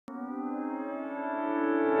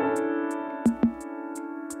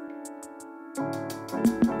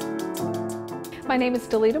My name is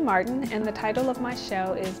Delita Martin, and the title of my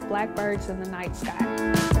show is Blackbirds in the Night Sky.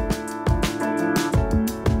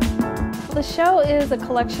 The show is a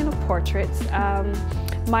collection of portraits.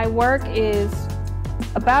 My work is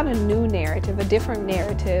about a new narrative, a different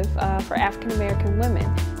narrative for African American women.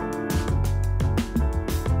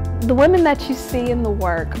 The women that you see in the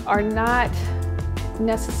work are not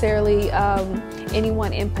necessarily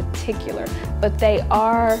anyone in particular, but they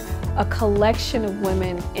are a collection of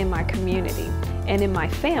women in my community and in my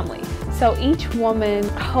family. So each woman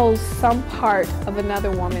holds some part of another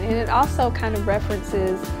woman, and it also kind of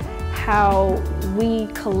references how we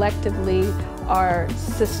collectively are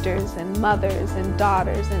sisters and mothers and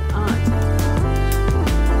daughters and aunts.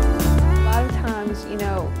 A lot of times, you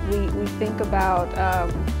know, we think about,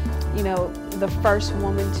 you know, the first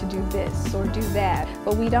woman to do this or do that,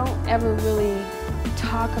 but we don't ever really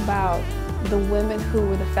talk about the women who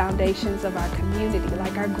were the foundations of our community,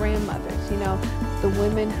 like our grandmothers, you know, the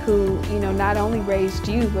women who, you know, not only raised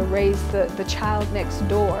you, but raised the child next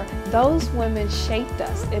door. Those women shaped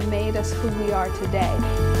us and made us who we are today.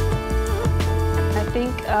 I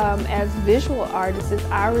think as visual artists, it's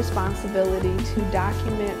our responsibility to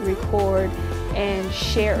document, record, and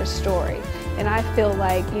share a story. And I feel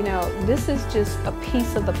like, you know, this is just a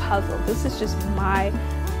piece of the puzzle. This is just my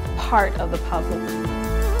part of the puzzle.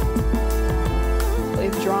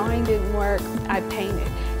 If drawing didn't work, I painted.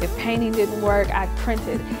 If painting didn't work, I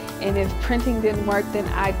printed. And if printing didn't work, then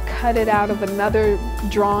I'd cut it out of another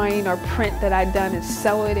drawing or print that I'd done and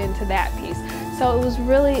sew it into that piece. So it was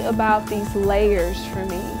really about these layers for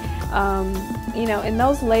me. You know, and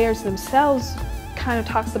those layers themselves kind of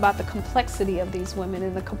talks about the complexity of these women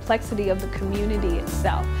and the complexity of the community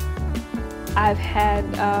itself. I've had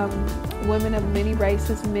women of many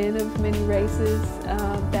races, men of many races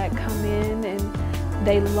that come in, and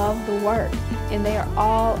they love the work, and they are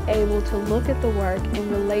all able to look at the work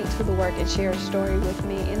and relate to the work and share a story with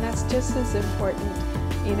me, and that's just as important,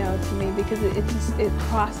 you know, to me, because it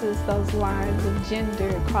crosses those lines of gender,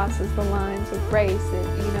 it crosses the lines of race,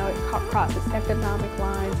 you know, it crosses economic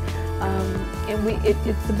lines, and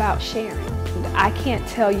it's about sharing. I can't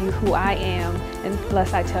tell you who I am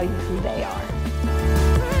unless I tell you who they are.